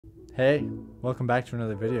Hey, welcome back to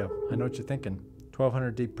another video. I know what you're thinking.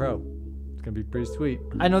 1200D Pro. It's gonna be pretty sweet.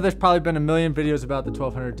 I know there's probably been a million videos about the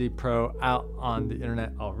 1200D Pro out on the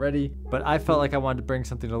internet already, but I felt like I wanted to bring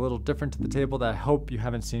something a little different to the table that I hope you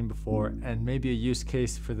haven't seen before, and maybe a use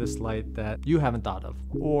case for this light that you haven't thought of,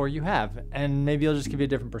 or you have, and maybe I'll just give you a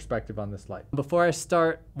different perspective on this light. Before I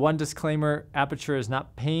start, one disclaimer: Aputure is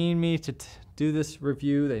not paying me to do this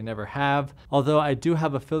review. They never have. Although I do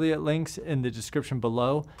have affiliate links in the description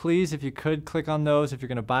below. Please, if you could, click on those. If you're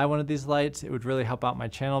gonna buy one of these lights, it would really help out my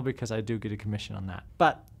channel because I do get a commission on that.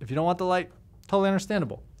 But if you don't want the light, totally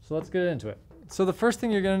understandable. So let's get into it. So the first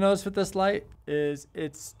thing you're gonna notice with this light is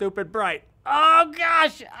it's stupid bright. Oh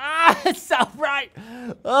gosh, it's so bright.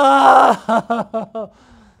 Oh,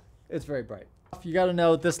 it's very bright. You gotta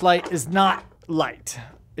know this light is not light.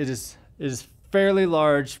 It is fairly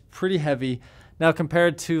large, pretty heavy. Now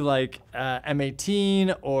compared to like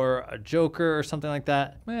M18 or a Joker or something like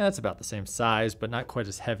that, that's about the same size, but not quite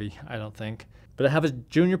as heavy, I don't think. But I have a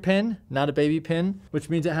junior pin, not a baby pin, which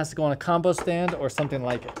means it has to go on a combo stand or something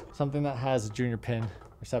like it. Something that has a junior pin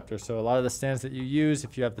receptor. So a lot of the stands that you use,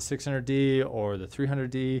 if you have the 600D or the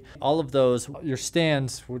 300D, all of those, your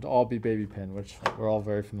stands would all be baby pin, which we're all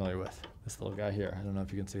very familiar with. This little guy here, I don't know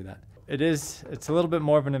if you can see that. It's a little bit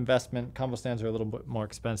more of an investment. Combo stands are a little bit more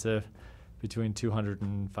expensive, between 200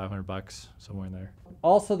 and 500 bucks, somewhere in there.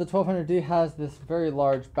 Also, the 1200D has this very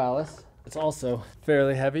large ballast. It's also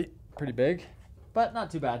fairly heavy, pretty big, but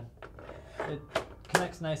not too bad. It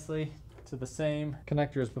connects nicely to the same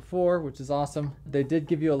connector as before, which is awesome. They did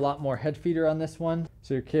give you a lot more head feeder on this one.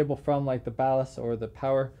 So your cable from like the ballast or the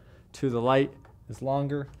power to the light is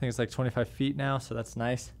longer. I think it's like 25 feet now, so that's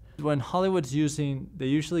nice. When Hollywood's using, they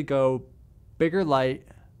usually go bigger light,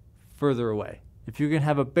 further away. If you can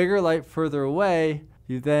have a bigger light further away,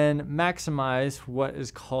 you then maximize what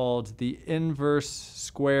is called the inverse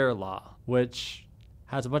square law, which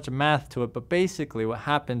has a bunch of math to it, but basically what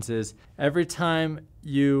happens is every time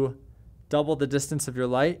you double the distance of your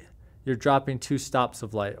light, you're dropping 2 stops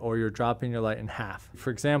of light, or you're dropping your light in half.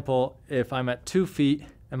 For example, if I'm at 2 feet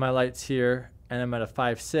and my light's here and I'm at a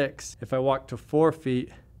 5.6, if I walk to 4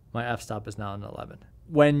 feet, my f-stop is now an 11.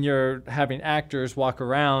 When you're having actors walk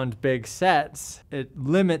around big sets, it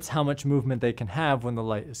limits how much movement they can have when the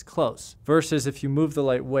light is close. Versus if you move the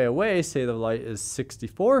light way away, say the light is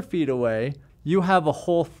 64 feet away, you have a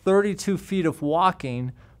whole 32 feet of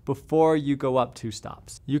walking before you go up 2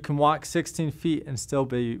 stops. You can walk 16 feet and still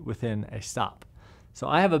be within a stop. So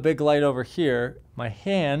I have a big light over here. My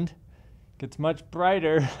hand gets much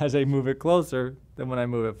brighter as I move it closer than when I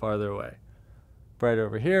move it farther away. Brighter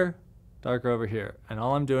over here, darker over here. And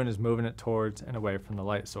all I'm doing is moving it towards and away from the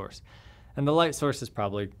light source. And the light source is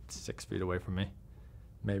probably 6 feet away from me,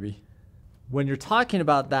 maybe. When you're talking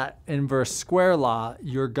about that inverse square law,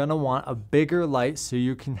 you're gonna want a bigger light so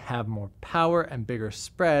you can have more power and bigger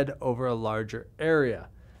spread over a larger area.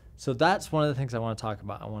 So that's one of the things I wanna talk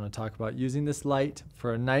about. I wanna talk about using this light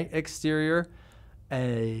for a night exterior,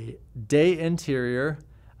 a day interior,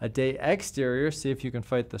 a day exterior, see if you can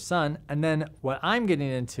fight the sun. And then what I'm getting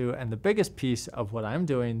into, and the biggest piece of what I'm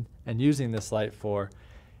doing and using this light for,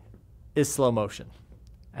 is slow motion.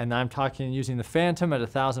 And I'm talking using the Phantom at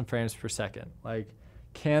 1,000 frames per second. Like,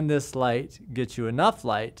 can this light get you enough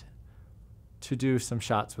light to do some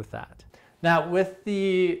shots with that? Now with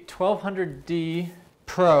the 1200D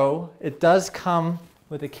Pro, it does come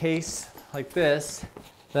with a case like this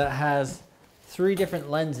that has 3 different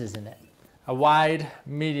lenses in it. A wide,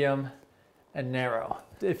 medium, and narrow.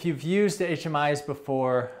 If you've used the HMIs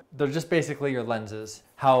before, they're just basically your lenses,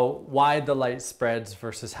 how wide the light spreads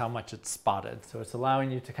versus how much it's spotted. So it's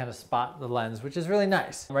allowing you to kind of spot the lens, which is really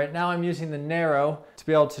nice. Right now I'm using the narrow to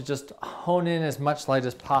be able to just hone in as much light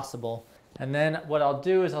as possible. And then what I'll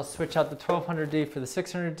do is I'll switch out the 1200D for the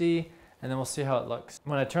 600D, and then we'll see how it looks.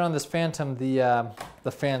 When I turn on this Phantom,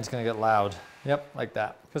 the fan's gonna get loud. Yep, like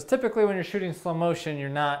that. Because typically when you're shooting slow motion, you're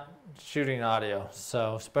not shooting audio,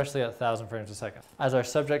 so especially at 1,000 frames a second. As our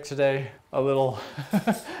subject today, a little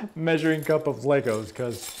measuring cup of Legos,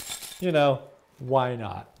 because, you know, why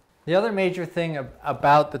not? The other major thing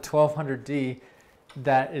about the 1200D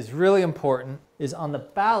that is really important is on the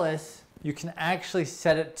ballast, you can actually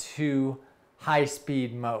set it to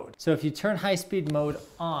high-speed mode. So if you turn high-speed mode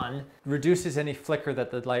on, it reduces any flicker that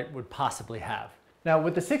the light would possibly have. Now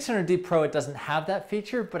with the 600D Pro, it doesn't have that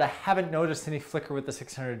feature, but I haven't noticed any flicker with the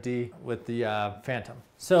 600D with the Phantom.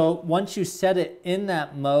 So once you set it in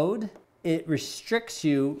that mode, it restricts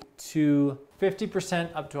you to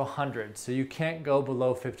 50% up to 100. So you can't go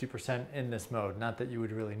below 50% in this mode. Not that you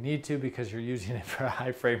would really need to because you're using it for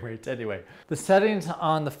high frame rates anyway. The settings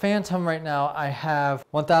on the Phantom right now, I have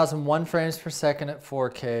 1001 frames per second at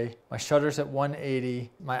 4K. My shutter's at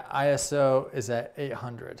 180. My ISO is at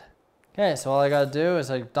 800. Okay, so all I gotta do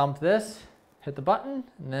is I dump this, hit the button,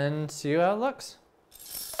 and then see how it looks.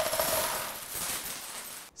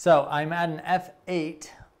 So I'm at an f8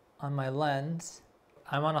 on my lens.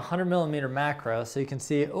 I'm on a 100mm macro, so you can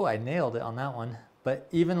see, oh, I nailed it on that one. But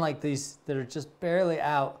even like these that are just barely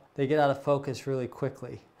out, they get out of focus really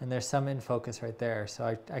quickly. And there's some in focus right there. So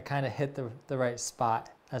I kind of hit the right spot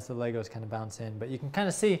as the Legos kind of bounce in. But you can kind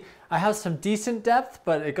of see, I have some decent depth,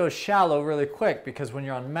 but it goes shallow really quick because when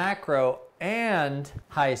you're on macro and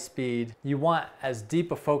high speed, you want as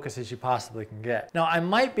deep a focus as you possibly can get. Now I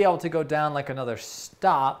might be able to go down like another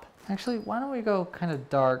stop. Actually, why don't we go kind of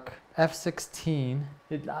dark, f16.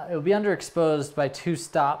 It'll be underexposed by 2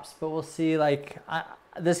 stops, but we'll see. Like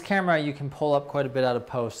this camera, you can pull up quite a bit out of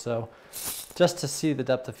post, so just to see the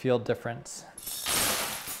depth of field difference.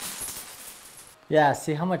 Yeah,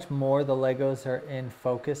 see how much more the Legos are in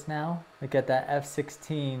focus now? Like at that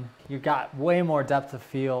f16, you got way more depth of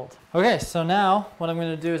field. Okay, so now what I'm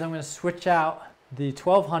gonna do is I'm gonna switch out the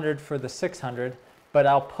 1200 for the 600, but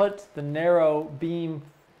I'll put the narrow beam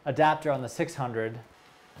adapter on the 600.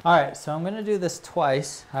 All right, so I'm gonna do this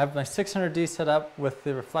twice. I have my 600D set up with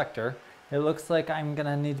the reflector. It looks like I'm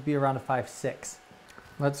gonna need to be around a 5.6.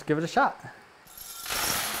 Let's give it a shot.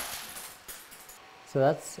 So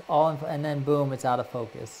that's all, and then boom, it's out of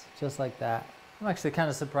focus, just like that. I'm actually kind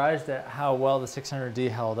of surprised at how well the 600D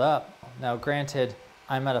held up. Now granted,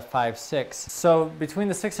 I'm at a 5.6. So between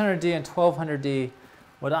the 600D and 1200D,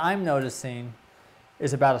 what I'm noticing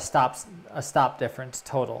is about a stop difference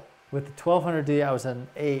total. With the 1200D, I was at an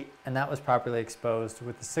 8, and that was properly exposed.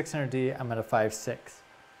 With the 600D, I'm at a 5.6.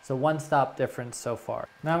 So 1 stop difference so far.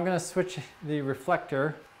 Now I'm gonna switch the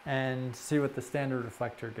reflector and see what the standard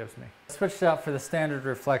reflector gives me. I switched out for the standard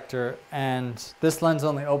reflector, and this lens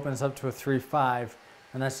only opens up to a 3.5,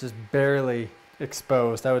 and that's just barely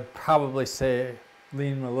exposed. I would probably say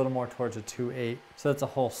lean a little more towards a 2.8. So that's a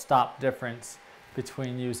whole stop difference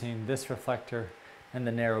between using this reflector and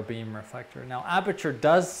the narrow beam reflector. Now Aputure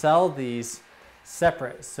does sell these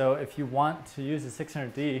separate, so if you want to use the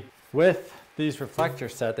 600D with these reflector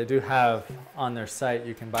set, they do have on their site,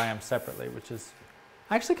 you can buy them separately, which is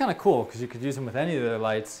actually kind of cool because you could use them with any of their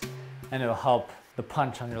lights and it'll help the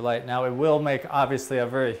punch on your light. Now it will make obviously a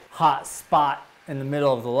very hot spot in the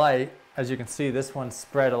middle of the light. As you can see, this one's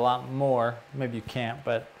spread a lot more. Maybe you can't,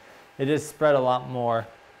 but it is spread a lot more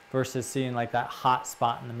versus seeing like that hot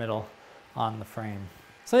spot in the middle on the frame.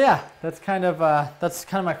 So yeah, that's kind of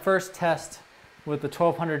my first test with the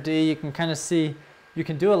 1200D. You can kind of see you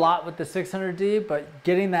can do a lot with the 600D, but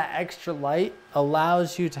getting that extra light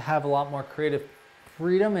allows you to have a lot more creative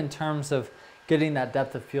freedom in terms of getting that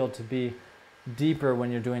depth of field to be deeper when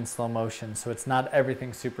you're doing slow motion. So it's not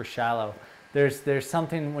everything super shallow. There's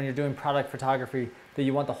something when you're doing product photography that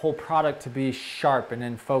you want the whole product to be sharp and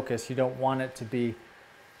in focus. You don't want it to be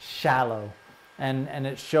shallow. And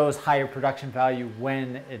it shows higher production value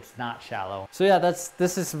when it's not shallow. So yeah,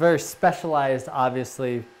 this is a very specialized,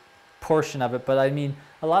 obviously, portion of it. But I mean,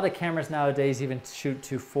 a lot of cameras nowadays even shoot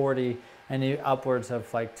 240 and upwards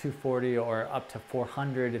of like 240 or up to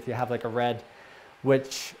 400 if you have like a red,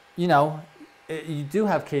 which, you know, you do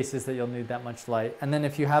have cases that you'll need that much light. And then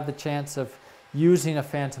if you have the chance of using a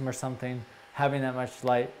Phantom or something, having that much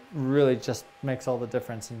light really just makes all the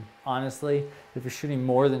difference. And honestly, if you're shooting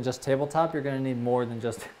more than just tabletop, you're gonna need more than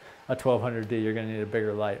just a 1200D. You're gonna need a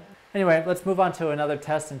bigger light. Anyway, let's move on to another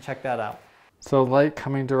test and check that out. So light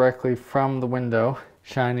coming directly from the window,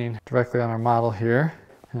 shining directly on our model here.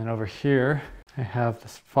 And then over here, I have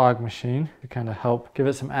this fog machine to kind of help give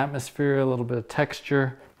it some atmosphere, a little bit of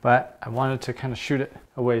texture, but I wanted to kind of shoot it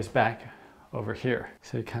a ways back over here.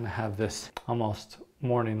 So you kind of have this almost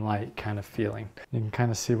morning light kind of feeling. You can kind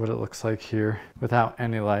of see what it looks like here without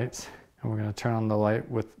any lights. And we're going to turn on the light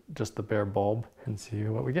with just the bare bulb and see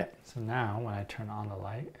what we get. So now when I turn on the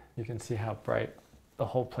light, you can see how bright the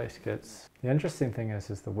whole place gets. The interesting thing is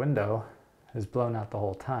the window is blown out the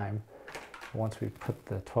whole time. Once we put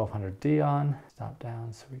the 1200D on, stop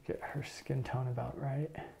down so we get her skin tone about right.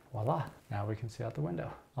 Voila, now we can see out the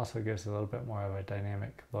window. Also gives a little bit more of a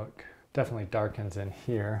dynamic look. Definitely darkens in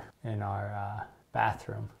here in our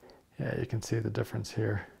bathroom. Yeah, you can see the difference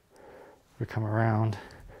here. We come around,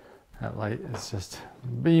 that light is just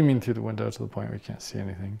beaming through the window to the point we can't see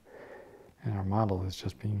anything. And our model is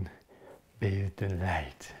just being bathed in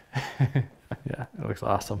light. Yeah, it looks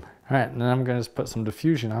awesome. All right, and then I'm gonna just put some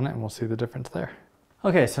diffusion on it and we'll see the difference there.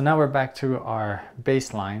 Okay, so now we're back to our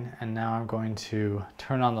baseline, and now I'm going to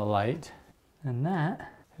turn on the light, and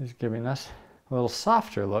that is giving us a little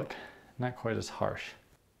softer look, not quite as harsh.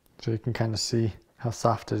 So you can kind of see how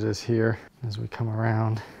soft it is here as we come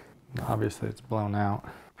around. Obviously it's blown out.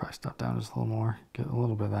 Probably stop down just a little more, get a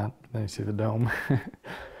little bit of that, then you see the dome.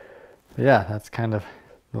 Yeah, that's kind of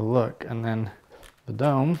the look. And then the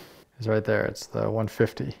dome is right there. It's the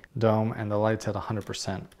 150 dome, and the light's at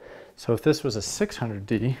 100%. So if this was a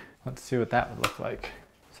 600D, let's see what that would look like.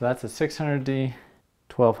 So that's a 600D,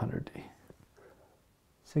 1200D.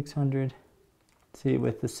 600. See,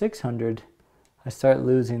 with the 600, I start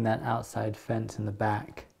losing that outside fence in the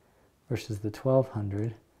back, versus the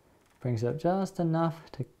 1200 brings it up just enough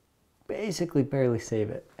to basically barely save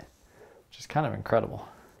it, which is kind of incredible.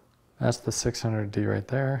 That's the 600D right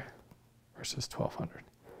there versus 1200.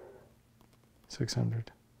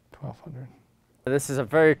 600, 1200. This is a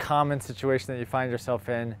very common situation that you find yourself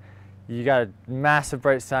in. You got a massive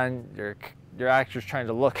bright sun, your actor's trying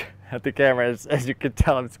to look at the camera, as you can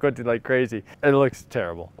tell, I'm squinting like crazy. It looks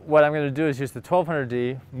terrible. What I'm gonna do is use the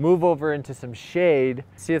 1200D, move over into some shade,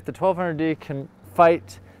 see if the 1200D can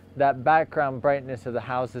fight that background brightness of the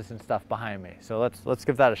houses and stuff behind me. So let's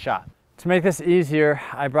give that a shot. To make this easier,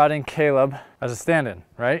 I brought in Caleb as a stand-in,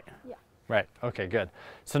 right? Yeah. Right, okay, good.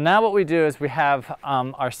 So now what we do is we have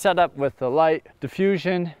our setup with the light,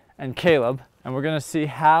 diffusion, and Caleb, and we're gonna see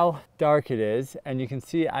how dark it is. And you can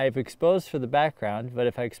see I've exposed for the background, but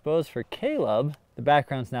if I expose for Caleb, the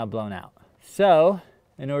background's now blown out. So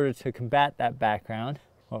in order to combat that background,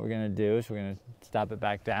 what we're gonna do is we're gonna stop it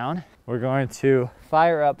back down. We're going to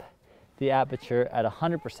fire up the Aputure at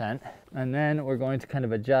 100%, and then we're going to kind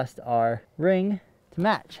of adjust our ring to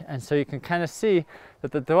match. And so you can kind of see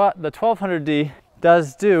that the 1200D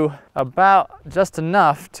does do about just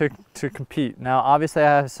enough to compete. Now obviously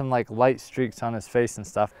I have some like light streaks on his face and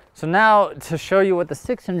stuff. So now to show you what the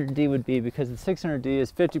 600D would be, because the 600D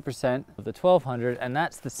is 50% of the 1200, and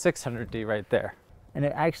that's the 600D right there. And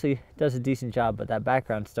it actually does a decent job, but that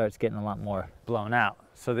background starts getting a lot more blown out.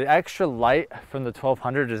 So the extra light from the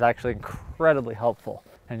 1200 is actually incredibly helpful.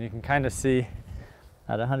 And you can kind of see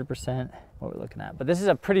at 100% what we're looking at. But this is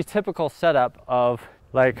a pretty typical setup of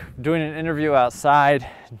like doing an interview outside,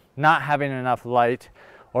 not having enough light,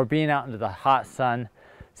 or being out into the hot sun.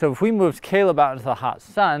 So if we moved Caleb out into the hot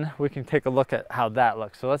sun, we can take a look at how that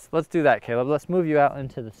looks. So let's do that, Caleb. Let's move you out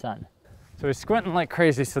into the sun. So he's squinting like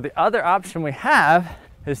crazy. So the other option we have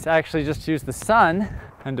is to actually just use the sun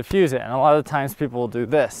and diffuse it. And a lot of the times people will do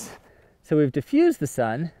this. So we've diffused the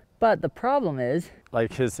sun, but the problem is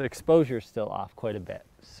like his exposure is still off quite a bit.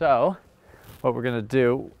 So what we're gonna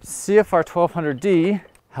do, see if our 1200D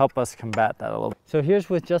help us combat that a little bit. So here's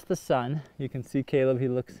with just the sun. You can see Caleb, he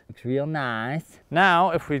looks real nice.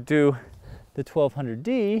 Now if we do the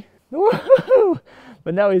 1200D, woohoo!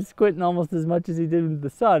 But now he's squinting almost as much as he did with the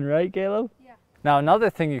sun, right, Caleb? Yeah. Now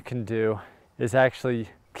another thing you can do is actually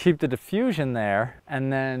keep the diffusion there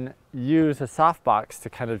and then use a softbox to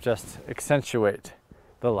kind of just accentuate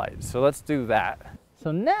the light. So let's do that.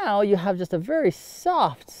 So now you have just a very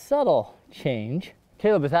soft, subtle change.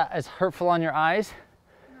 Caleb, is that as hurtful on your eyes?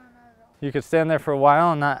 No, not at all. You could stand there for a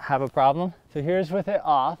while and not have a problem. So here's with it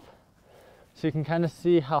off. So you can kind of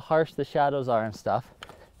see how harsh the shadows are and stuff.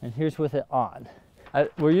 And here's with it on.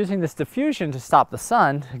 We're using this diffusion to stop the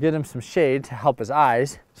sun, to get him some shade to help his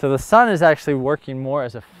eyes. So the sun is actually working more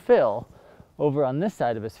as a fill over on this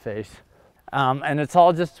side of his face. And it's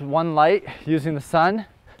all just one light using the sun,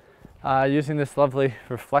 using this lovely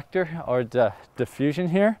reflector or diffusion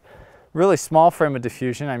here. Really small frame of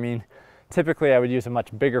diffusion. I mean, typically I would use a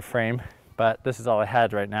much bigger frame, but this is all I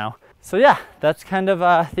had right now. So yeah, that's kind of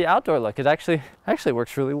the outdoor look. It actually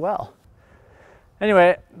works really well.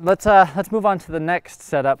 Anyway, let's move on to the next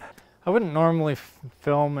setup. I wouldn't normally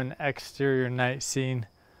film an exterior night scene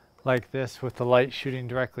like this with the light shooting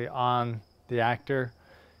directly on the actor.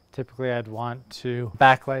 Typically I'd want to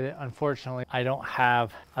backlight it. Unfortunately, I don't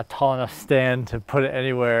have a tall enough stand to put it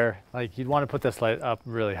anywhere. Like you'd want to put this light up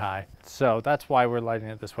really high. So that's why we're lighting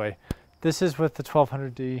it this way. This is with the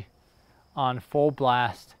 1200D on full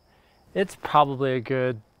blast. It's probably a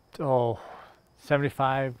good,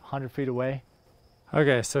 75, 100 feet away.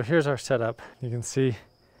 Okay, so here's our setup. You can see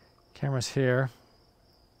camera's here,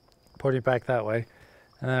 pointing back that way,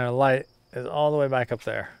 and then our light is all the way back up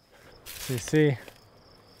there. So you see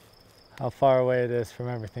how far away it is from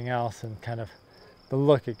everything else and kind of the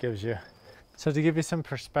look it gives you. So to give you some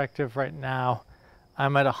perspective right now,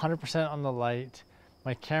 I'm at 100% on the light.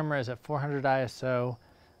 My camera is at 400 ISO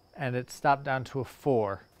and it's stopped down to a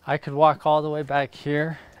 4. I could walk all the way back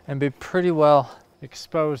here and be pretty well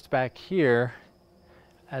exposed back here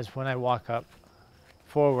as when I walk up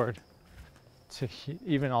forward to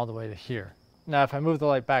even all the way to here. Now, if I move the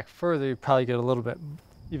light back further, you probably get a little bit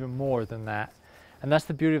even more than that. And that's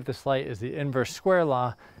the beauty of this light, is the inverse square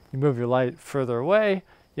law. You move your light further away,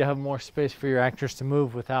 you have more space for your actors to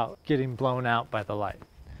move without getting blown out by the light.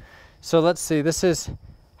 So let's see, this is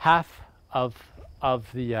half of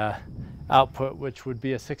the output, which would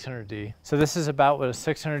be a 600D. So this is about what a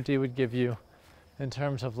 600D would give you in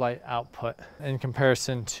terms of light output in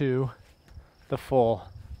comparison to the full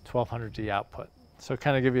 1200D output. So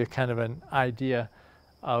kind of give you kind of an idea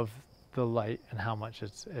of the light and how much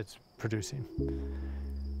it's producing.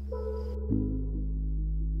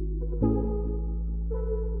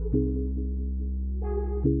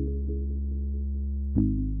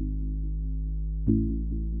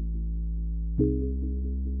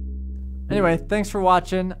 Anyway, thanks for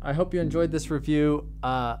watching. I hope you enjoyed this review.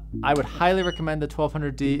 I would highly recommend the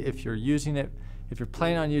 1200D if you're using it, if you're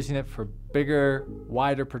planning on using it for bigger,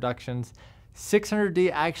 wider productions.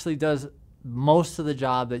 600D actually does most of the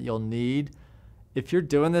job that you'll need. If you're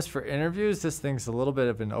doing this for interviews, this thing's a little bit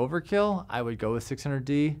of an overkill. I would go with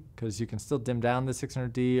 600D because you can still dim down the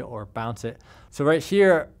 600D or bounce it. So right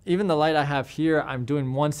here, even the light I have here, I'm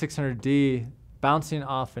doing one 600D bouncing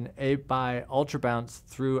off an 8x ultra bounce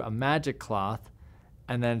through a magic cloth,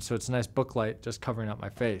 and then so it's a nice book light just covering up my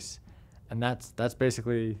face, and that's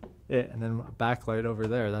basically it. And then a backlight over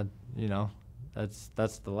there, that, you know, that's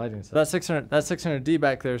the lighting. So that 600D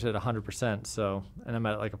back there is at 100%. So, and I'm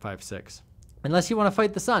at like a 5.6. Unless you want to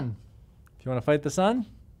fight the sun. If you want to fight the sun,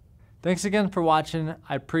 thanks again for watching.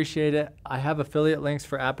 I appreciate it. I have affiliate links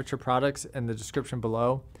for Aputure products in the description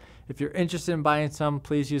below. If you're interested in buying some,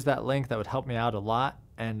 please use that link. That would help me out a lot.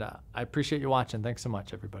 And I appreciate you watching. Thanks so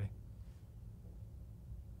much, everybody.